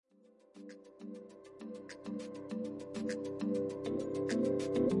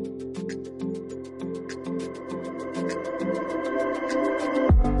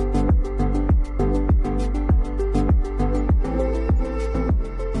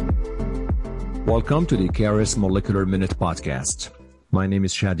Welcome to the Caris Molecular Minute podcast. My name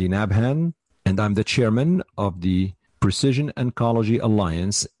is Shadi Nabhan, and I'm the chairman of the Precision Oncology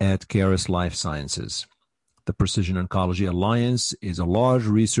Alliance at Caris Life Sciences. The Precision Oncology Alliance is a large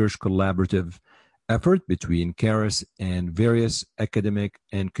research collaborative effort between Caris and various academic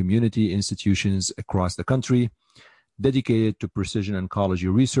and community institutions across the country, dedicated to precision oncology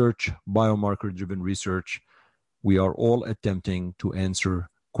research, biomarker-driven research. We are all attempting to answer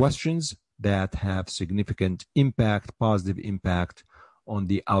questions that have significant impact, positive impact on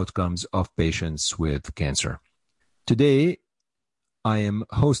the outcomes of patients with cancer. Today, I am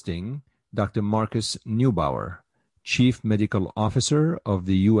hosting Dr. Marcus Neubauer, Chief Medical Officer of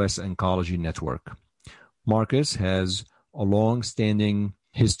the U.S. Oncology Network. Marcus has a long-standing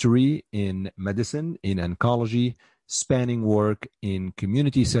history in medicine, in oncology, spanning work in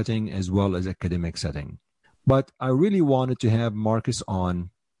community setting as well as academic setting. But I really wanted to have Marcus on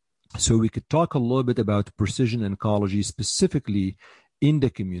so we could talk a little bit about precision oncology, specifically in the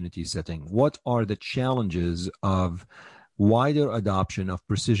community setting. What are the challenges of wider adoption of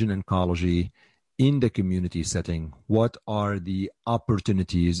precision oncology in the community setting? What are the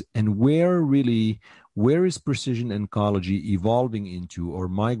opportunities, and where is precision oncology evolving into or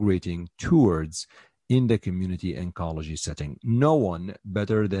migrating towards in the community oncology setting? No one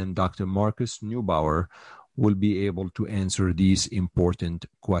better than Dr. Marcus Neubauer will be able to answer these important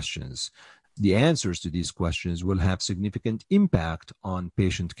questions. The answers to these questions will have significant impact on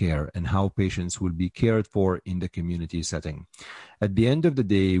patient care and how patients will be cared for in the community setting. At the end of the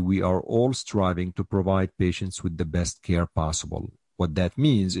day, we are all striving to provide patients with the best care possible. What that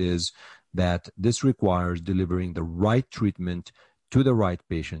means is that this requires delivering the right treatment to the right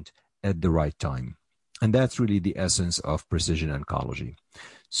patient at the right time. And that's really the essence of precision oncology.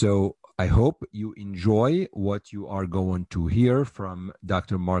 So I hope you enjoy what you are going to hear from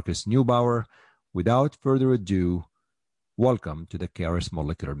Dr. Marcus Neubauer. Without further ado, welcome to the Caris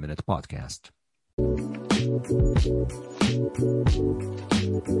Molecular Minute podcast.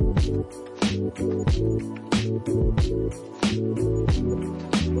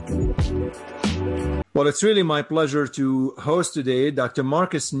 Well, it's really my pleasure to host today Dr.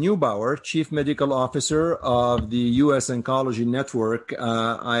 Marcus Neubauer, Chief Medical Officer of the U.S. Oncology Network.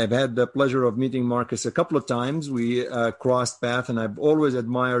 I have had the pleasure of meeting Marcus a couple of times. We crossed paths, and I've always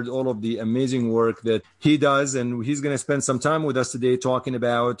admired all of the amazing work that he does. And he's going to spend some time with us today talking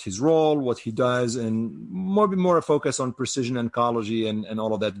about his role, what he does, and more a focus on precision oncology and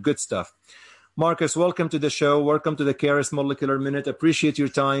all of that good stuff. Marcus, welcome to the show. Welcome to the Caris Molecular Minute. Appreciate your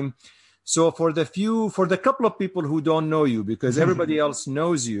time. So for the couple of people who don't know you, because everybody else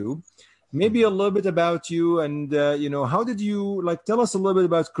knows you, maybe a little bit about you and, how did you, tell us a little bit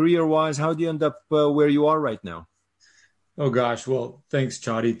about career-wise, how do you end up where you are right now? Oh, gosh. Well, thanks,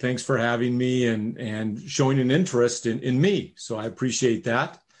 Chadi. Thanks for having me and showing an interest in me. So I appreciate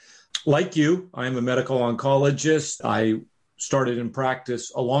that. Like you, I am a medical oncologist. I started in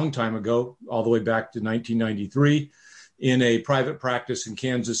practice a long time ago, all the way back to 1993, in a private practice in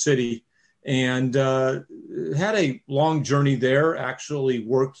Kansas City. And had a long journey there, actually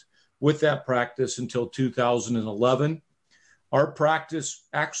worked with that practice until 2011. Our practice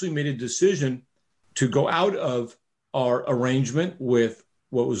actually made a decision to go out of our arrangement with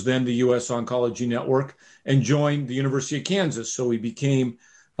what was then the U.S. Oncology Network and join the University of Kansas. So we became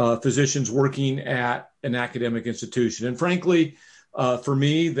physicians working at an academic institution. And frankly, for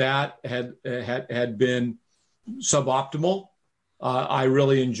me, that had been suboptimal. I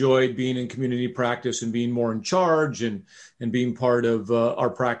really enjoyed being in community practice and being more in charge and being part of our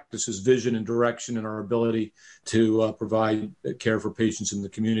practice's vision and direction and our ability to provide care for patients in the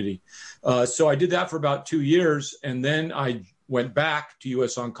community. So I did that for about 2 years, and then I went back to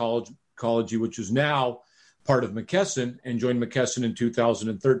U.S. Oncology, which is now part of McKesson, and joined McKesson in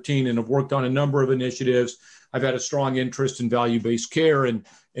 2013 and have worked on a number of initiatives. I've had a strong interest in value-based care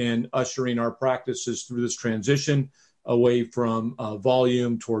and ushering our practices through this transition away from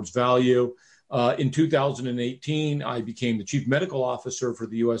volume towards value. In 2018, I became the Chief Medical Officer for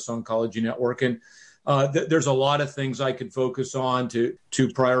the U.S. Oncology Network. And there's a lot of things I could focus on to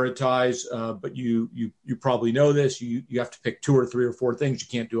prioritize, but you probably know this. You have to pick 2 or 3 or 4 things. You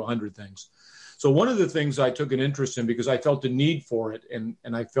can't do 100 things. So one of the things I took an interest in, because I felt a need for it, and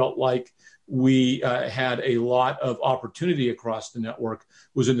I felt like we had a lot of opportunity across the network,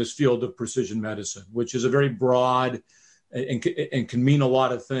 was in this field of precision medicine, which is a very broad and can mean a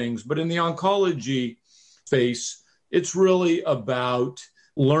lot of things. But in the oncology space, it's really about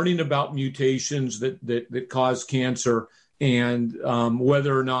learning about mutations that cause cancer and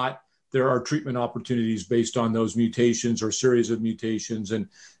whether or not there are treatment opportunities based on those mutations or series of mutations. And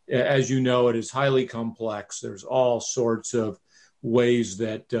as you know, it is highly complex. There's all sorts of ways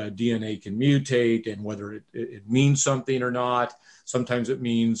that DNA can mutate and whether it means something or not. Sometimes it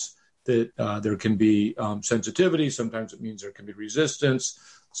means that there can be sensitivity. Sometimes it means there can be resistance.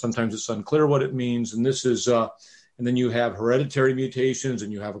 Sometimes it's unclear what it means. And this is, and then you have hereditary mutations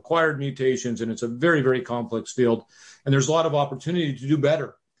and you have acquired mutations, and it's a very, very complex field. And there's a lot of opportunity to do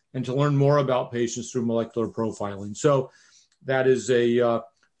better and to learn more about patients through molecular profiling. So that is a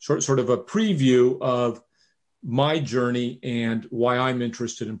sort of a preview of my journey and why I'm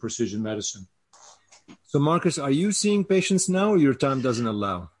interested in precision medicine. So Marcus, are you seeing patients now or your time doesn't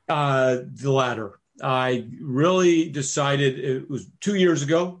allow? The latter. I really decided, it was 2 years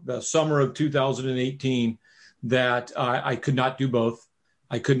ago, the summer of 2018, that I could not do both.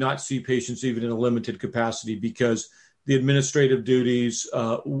 I could not see patients even in a limited capacity because the administrative duties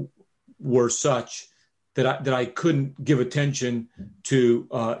were such that I couldn't give attention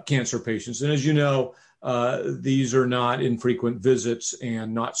to cancer patients. And as you know, these are not infrequent visits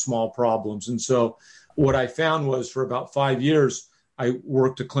and not small problems. And so what I found was for about 5 years, I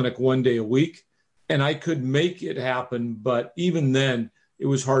worked a clinic 1 day a week, and I could make it happen. But even then, it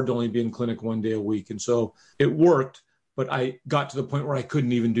was hard to only be in clinic 1 day a week. And so it worked, but I got to the point where I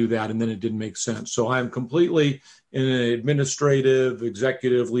couldn't even do that, and then it didn't make sense. So I'm completely in an administrative,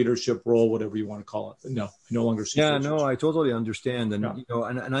 executive leadership role, whatever you want to call it. No, I no longer see patients. No, I totally understand. And,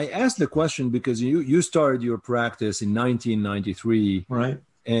 and I asked the question because you started your practice in 1993. Right.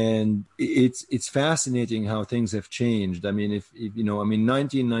 And it's fascinating how things have changed. I mean, if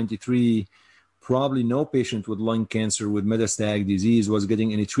 1993, probably no patient with lung cancer with metastatic disease was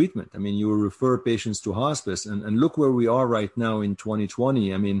getting any treatment. I mean, you would refer patients to hospice, and look where we are right now in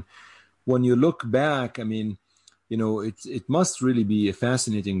 2020. I mean, when you look back, I mean, it must really be a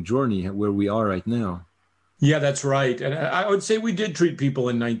fascinating journey where we are right now. Yeah, that's right. And I would say we did treat people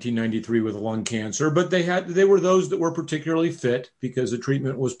in 1993 with lung cancer, but they were those that were particularly fit because the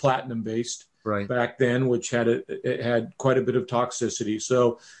treatment was platinum based back then, which it had quite a bit of toxicity.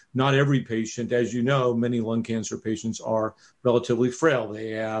 So not every patient, as you know, many lung cancer patients are relatively frail.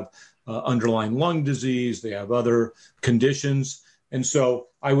 They have underlying lung disease, they have other conditions. And so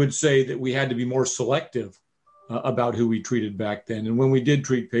I would say that we had to be more selective about who we treated back then. And when we did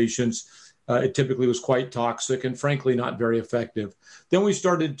treat patients, it typically was quite toxic and frankly not very effective. Then we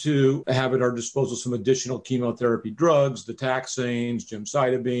started to have at our disposal some additional chemotherapy drugs, the taxanes,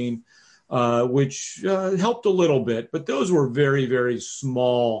 gemcitabine, which helped a little bit, but those were very, very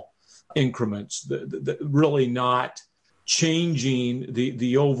small increments, really not changing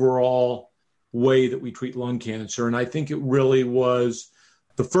the overall way that we treat lung cancer. And I think it really was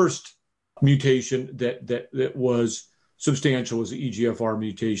the first mutation that was substantial was the EGFR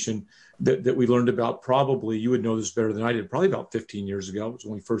mutation that we learned about. Probably, you would know this better than I did, probably about 15 years ago. It was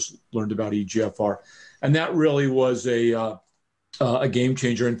when we first learned about EGFR. And that really was a game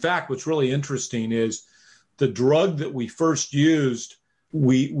changer. In fact, what's really interesting is the drug that we first used,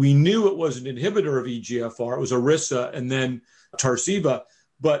 we knew it was an inhibitor of EGFR. It was Iressa and then Tarceva.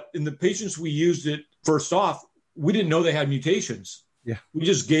 But in the patients we used it first off, we didn't know they had mutations. Yeah, we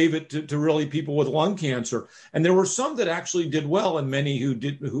just gave it to really people with lung cancer. And there were some that actually did well and many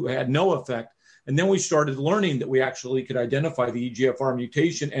who had no effect. And then we started learning that we actually could identify the EGFR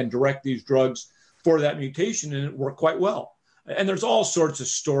mutation and direct these drugs for that mutation, and it worked quite well. And there's all sorts of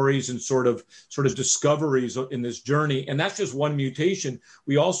stories and sort of discoveries in this journey. And that's just one mutation.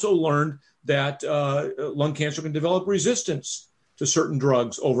 We also learned that lung cancer can develop resistance to certain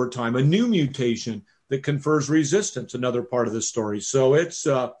drugs over time, a new mutation that confers resistance, another part of the story. So it's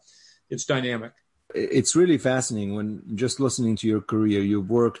dynamic. It's really fascinating when just listening to your career. You've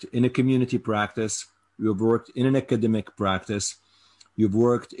worked in a community practice, you've worked in an academic practice, you've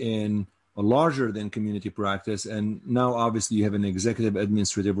worked in a larger than community practice, and now obviously you have an executive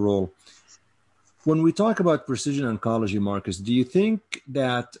administrative role. When we talk about precision oncology, Marcus, do you think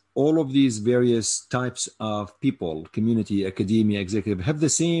that all of these various types of people, community, academia, executive, have the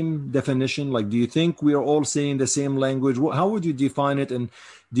same definition? Like, do you think we are all saying the same language? How would you define it? And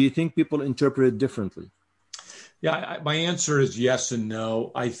do you think people interpret it differently? Yeah, my answer is yes and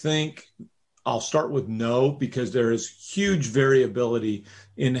no. I think I'll start with no, because there is huge variability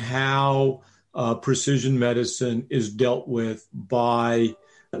in how precision medicine is dealt with by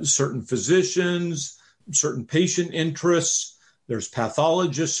certain physicians, certain patient interests. There's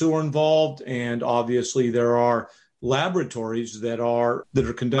pathologists who are involved, and obviously there are laboratories that are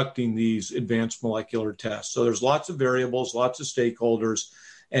conducting these advanced molecular tests. So there's lots of variables, lots of stakeholders,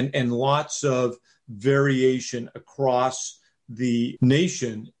 and lots of variation across the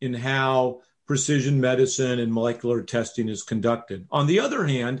nation in how precision medicine and molecular testing is conducted. On the other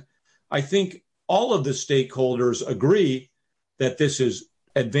hand, I think all of the stakeholders agree that this is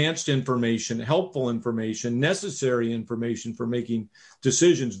advanced information, helpful information, necessary information for making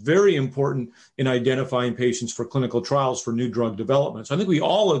decisions, very important in identifying patients for clinical trials for new drug development. So I think we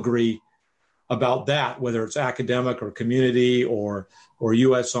all agree about that, whether it's academic or community or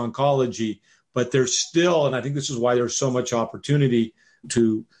U.S. oncology. But there's still, and I think this is why there's so much opportunity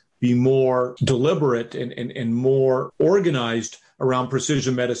to be more deliberate and more organized around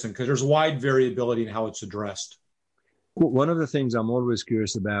precision medicine, because there's wide variability in how it's addressed. One of the things I'm always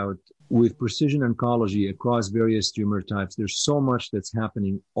curious about with precision oncology across various tumor types, there's so much that's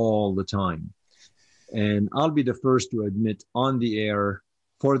happening all the time. And I'll be the first to admit on the air,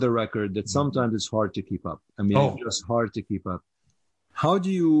 for the record, that sometimes it's hard to keep up. I mean, It's just hard to keep up. How do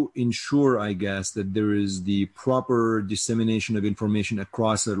you ensure, I guess, that there is the proper dissemination of information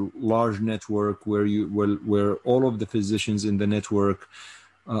across a large network where all of the physicians in the network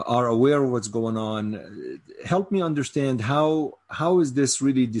are aware of what's going on? Help me understand how is this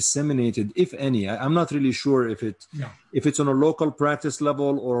really disseminated, if any? I'm not really sure if it's on a local practice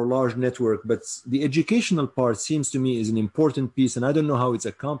level or a large network, but the educational part seems to me is an important piece, and I don't know how it's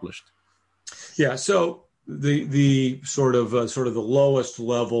accomplished. Yeah, so the sort of the lowest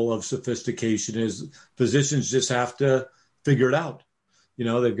level of sophistication is physicians just have to figure it out. You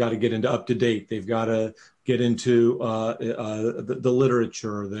know, they've got to get into UpToDate. They've got to get into the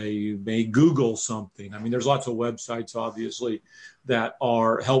literature. They may Google something. I mean, there's lots of websites, obviously, that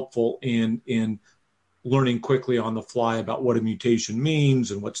are helpful in learning quickly on the fly about what a mutation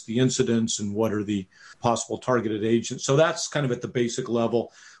means and what's the incidence and what are the possible targeted agents. So that's kind of at the basic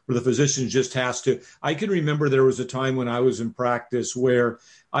level where the physician just has to. I can remember there was a time when I was in practice where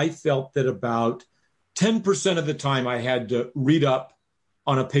I felt that about 10% of the time I had to read up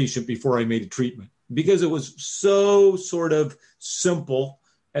on a patient before I made a treatment, because it was so sort of simple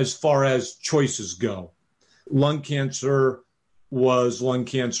as far as choices go. Lung cancer was lung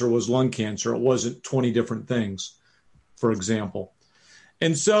cancer. It wasn't 20 different things, for example.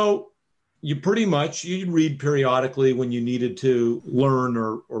 And so you'd read periodically when you needed to learn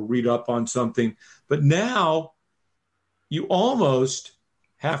or read up on something. But now you almost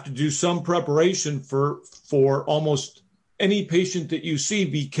have to do some preparation for almost any patient that you see,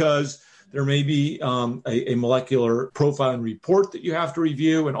 because there may be a molecular profiling report that you have to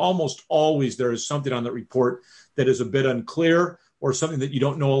review. And almost always there is something on that report that is a bit unclear or something that you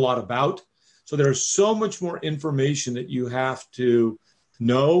don't know a lot about. So there's so much more information that you have to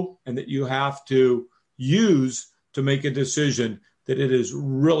know and that you have to use to make a decision that it is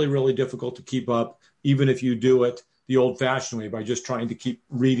really, really difficult to keep up, even if you do it the old-fashioned way by just trying to keep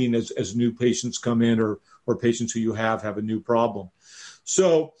reading as new patients come in or patients who you have a new problem.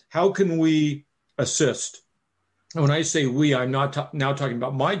 So how can we assist? And when I say we, I'm not now talking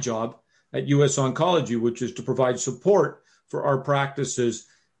about my job at US Oncology, which is to provide support for our practices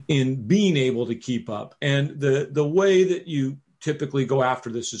in being able to keep up. And the way that you typically go after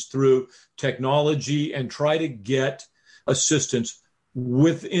this is through technology and try to get assistance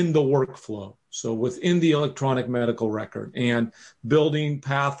within the workflow. So within the electronic medical record, and building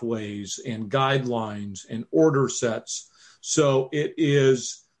pathways and guidelines and order sets. So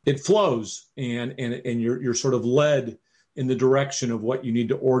it flows and you're sort of led in the direction of what you need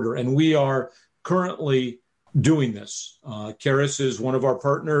to order. And we are currently doing this. Caris is one of our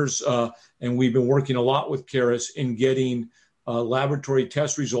partners, and we've been working a lot with Caris in getting laboratory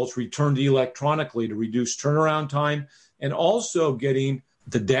test results returned electronically to reduce turnaround time, and also getting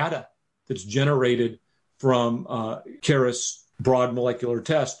the data that's generated from Caris broad molecular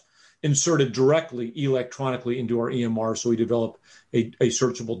test inserted directly electronically into our EMR. So we develop a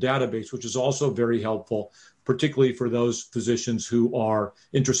searchable database, which is also very helpful, particularly for those physicians who are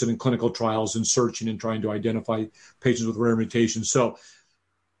interested in clinical trials and searching and trying to identify patients with rare mutations. So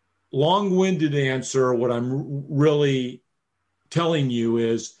long-winded answer, what I'm really telling you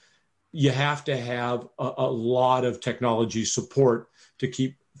is you have to have a lot of technology support to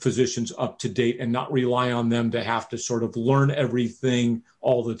keep physicians up to date and not rely on them to have to sort of learn everything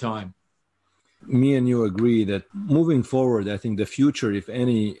all the time. Me and you agree that moving forward, I think the future, if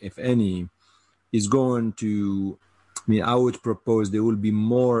any, is going to, I would propose there will be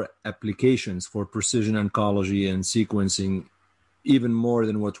more applications for precision oncology and sequencing, even more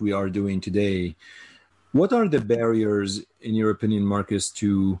than what we are doing today. What are the barriers, in your opinion, Marcus,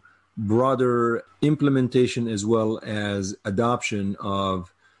 to broader implementation as well as adoption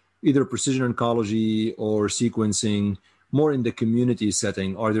of either precision oncology or sequencing more in the community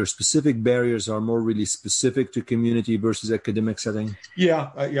setting? Are there specific barriers that are more really specific to community versus academic setting?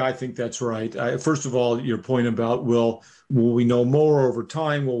 Yeah, I think that's right. First of all, your point about will we know more over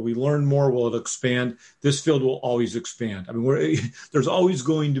time? Will we learn more? Will it expand? This field will always expand. I mean, there's always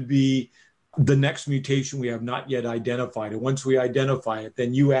going to be the next mutation we have not yet identified. And once we identify it,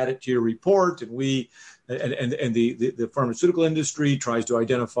 then you add it to your report, and the pharmaceutical industry tries to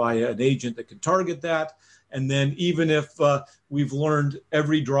identify an agent that can target that. And then even if we've learned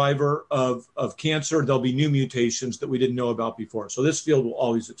every driver of cancer, there'll be new mutations that we didn't know about before. So this field will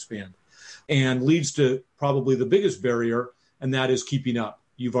always expand and leads to probably the biggest barrier, and that is keeping up.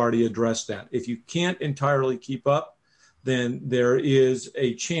 You've already addressed that. If you can't entirely keep up, then there is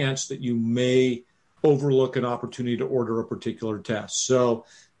a chance that you may overlook an opportunity to order a particular test. So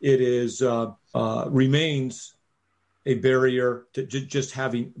it is remains a barrier to just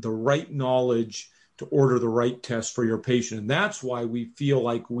having the right knowledge to order the right test for your patient. And that's why we feel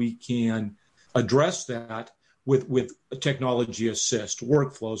like we can address that with technology assist,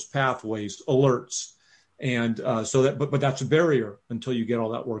 workflows, pathways, alerts. And but that's a barrier until you get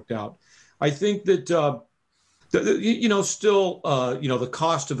all that worked out. I think that, the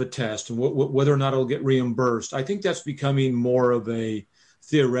cost of a test and whether or not it'll get reimbursed, I think that's becoming more of a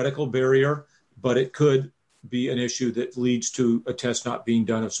theoretical barrier, but it could be an issue that leads to a test not being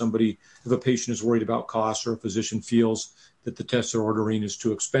done if a patient is worried about costs or a physician feels that the test they're ordering is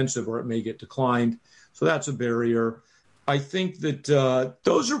too expensive or it may get declined. So that's a barrier. I think that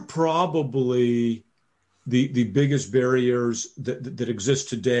those are probably the biggest barriers that exist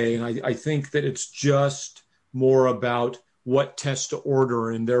today. And I think that it's just more about what test to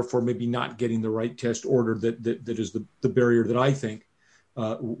order and therefore maybe not getting the right test ordered that is the barrier that I think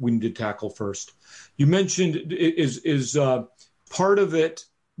we need to tackle first. You mentioned is part of it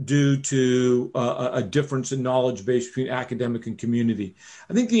due to a difference in knowledge base between academic and community.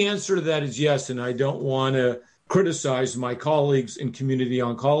 I think the answer to that is yes, and I don't want to criticize my colleagues in community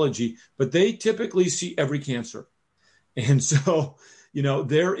oncology, but they typically see every cancer. And so,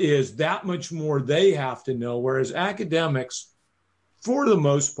 there is that much more they have to know, whereas academics, for the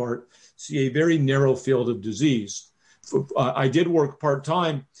most part, see a very narrow field of disease. I did work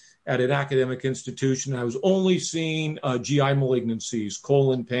part-time at an academic institution. I was only seeing GI malignancies,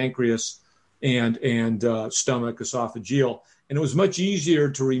 colon, pancreas, and stomach, esophageal. And it was much easier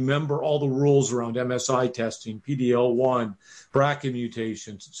to remember all the rules around MSI testing, PD-L1, BRCA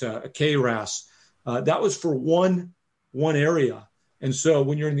mutations, KRAS. That was for one area. And so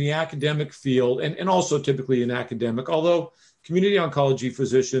when you're in the academic field, and also typically in academic, although community oncology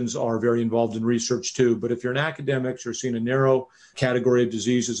physicians are very involved in research too, but if you're an academic, you're seeing a narrow category of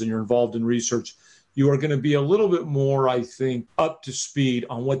diseases and you're involved in research, you are going to be a little bit more, I think, up to speed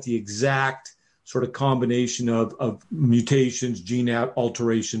on what the exact sort of combination of mutations, gene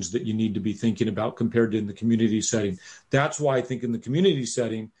alterations that you need to be thinking about compared to in the community setting. That's why I think in the community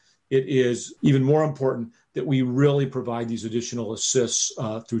setting, it is even more important that we really provide these additional assists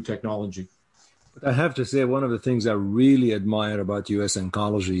through technology. But I have to say, one of the things I really admire about US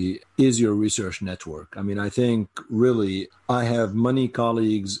Oncology is your research network. I mean, I think really I have many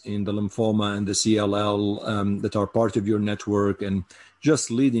colleagues in the lymphoma and the CLL that are part of your network and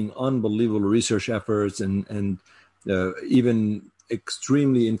just leading unbelievable research efforts and even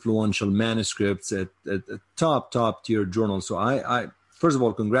extremely influential manuscripts at top tier journals. So I first of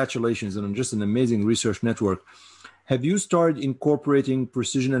all, congratulations on just an amazing research network. Have you started incorporating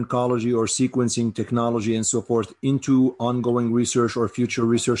precision oncology or sequencing technology and so forth into ongoing research or future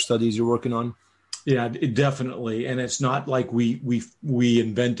research studies you're working on? Yeah, definitely. And it's not like we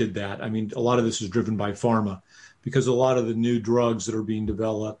invented that. I mean, a lot of this is driven by pharma because a lot of the new drugs that are being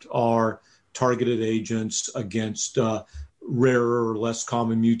developed are targeted agents against rarer, less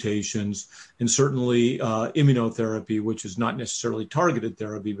common mutations, and certainly immunotherapy, which is not necessarily targeted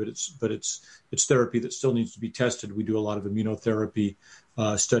therapy, but it's therapy that still needs to be tested. We do a lot of immunotherapy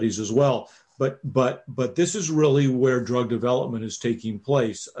studies as well. But this is really where drug development is taking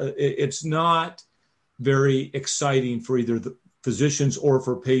place. It's not very exciting for either the physicians or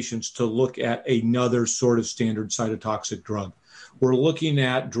for patients to look at another sort of standard cytotoxic drug. We're looking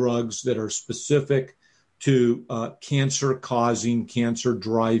at drugs that are specific to cancer-causing,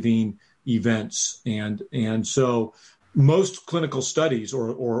 cancer-driving events. And so most clinical studies,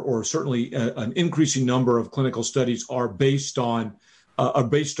 or certainly an increasing number of clinical studies, are based around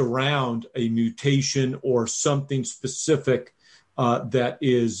a mutation or something specific that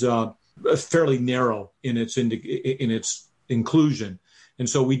is fairly narrow in its inclusion. And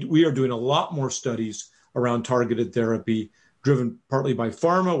so we are doing a lot more studies around targeted therapy, driven partly by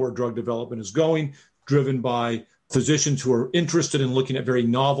pharma, where drug development is going, driven by physicians who are interested in looking at very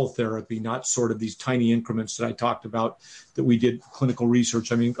novel therapy, not sort of these tiny increments that I talked about that we did clinical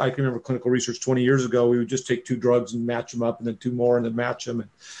research. I mean, I can remember clinical research 20 years ago. We would just take 2 drugs and match them up, and then 2 more and then match them. And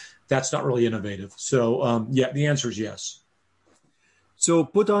that's not really innovative. So, the answer is yes. So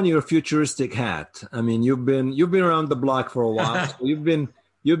put on your futuristic hat. I mean, you've been around the block for a while. So you've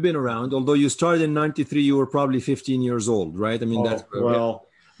been around. Although you started in '93, you were probably 15 years old, right? I mean, that's well.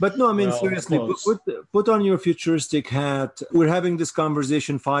 But no, I mean, seriously, put on your futuristic hat. We're having this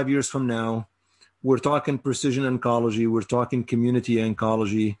conversation 5 years from now. We're talking precision oncology. We're talking community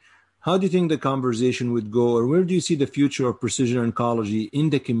oncology. How do you think the conversation would go, or where do you see the future of precision oncology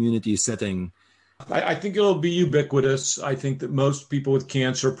in the community setting? I think it'll be ubiquitous. I think that most people with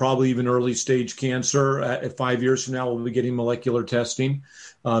cancer, probably even early stage cancer, at 5 years from now, will be getting molecular testing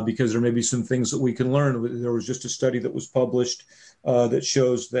because there may be some things that we can learn. There was just a study that was published that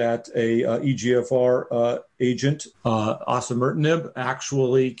shows that a EGFR agent, osimertinib,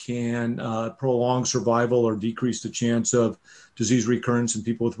 actually can prolong survival or decrease the chance of disease recurrence in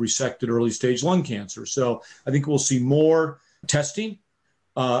people with resected early stage lung cancer. So I think we'll see more testing.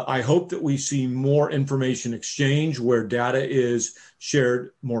 I hope that we see more information exchange where data is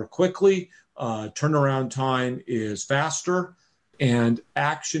shared more quickly, turnaround time is faster, and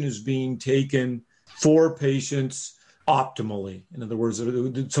action is being taken for patients optimally. In other words,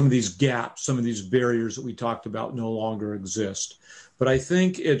 some of these gaps, some of these barriers that we talked about no longer exist. But I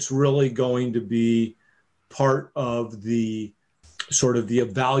think it's really going to be part of the sort of the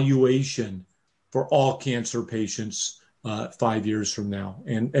evaluation for all cancer patients 5 years from now.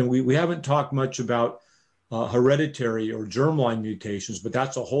 And we haven't talked much about hereditary or germline mutations, but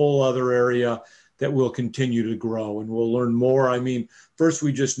that's a whole other area that will continue to grow, and we'll learn more. I mean, first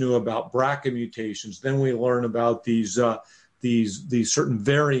we just knew about BRCA mutations, then we learn about these certain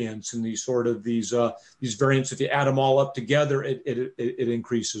variants and these variants. If you add them all up together, it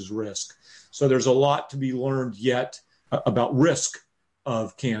increases risk. So there's a lot to be learned yet about risk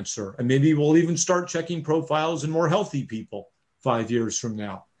of cancer, and maybe we'll even start checking profiles in more healthy people 5 years from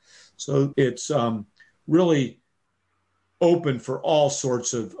now. So it's really open for all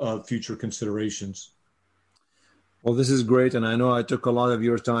sorts of future considerations. Well, this is great. And I know I took a lot of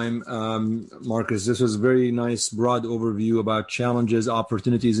your time, Marcus. This was a very nice, broad overview about challenges,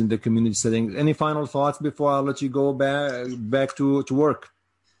 opportunities in the community setting. Any final thoughts before I let you go back to work?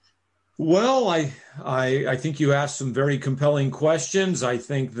 Well, I think you asked some very compelling questions. I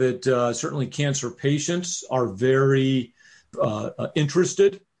think that certainly cancer patients are very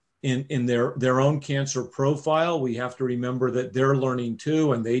interested in their own cancer profile. We have to remember that they're learning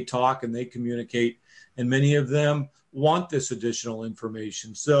too, and they talk and they communicate, and many of them want this additional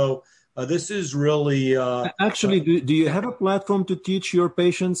information. So this is really... Actually, do you have a platform to teach your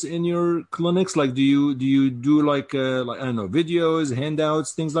patients in your clinics? Like, do you do like I don't know, videos,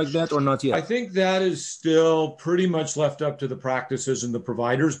 handouts, things like that, or not yet? I think that is still pretty much left up to the practices and the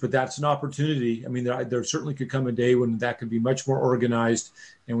providers, but that's an opportunity. I mean, there certainly could come a day when that could be much more organized,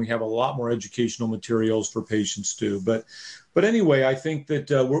 and we have a lot more educational materials for patients too. But anyway, I think that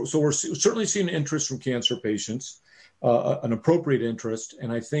we're certainly seeing interest from cancer patients. An appropriate interest.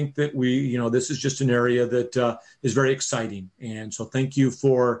 And I think that this is just an area that is very exciting. And so thank you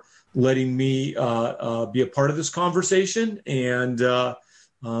for letting me be a part of this conversation. And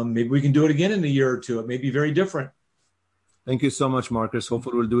maybe we can do it again in a year or two. It may be very different. Thank you so much, Marcus.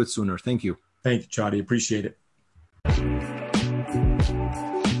 Hopefully we'll do it sooner. Thank you. Thank you, Chadi. Appreciate it.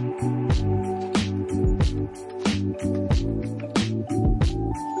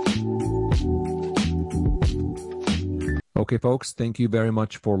 Okay, folks, thank you very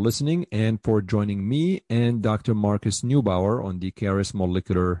much for listening and for joining me and Dr. Marcus Neubauer on the Caris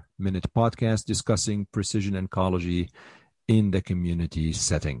Molecular Minute podcast discussing precision oncology in the community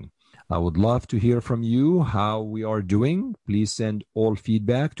setting. I would love to hear from you how we are doing. Please send all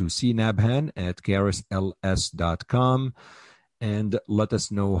feedback to cnabhan@carisls.com and let us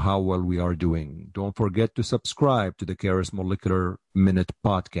know how well we are doing. Don't forget to subscribe to the Caris Molecular Minute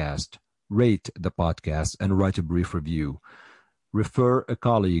podcast. Rate the podcast and write a brief review. Refer a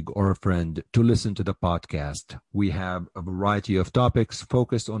colleague or a friend to listen to the podcast. We have a variety of topics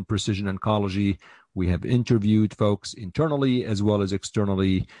focused on precision oncology. We have interviewed folks internally as well as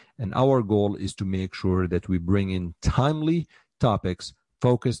externally, and our goal is to make sure that we bring in timely topics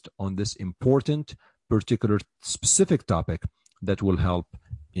focused on this important, particular, specific topic that will help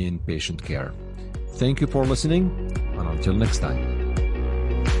in patient care. Thank you for listening, and until next time.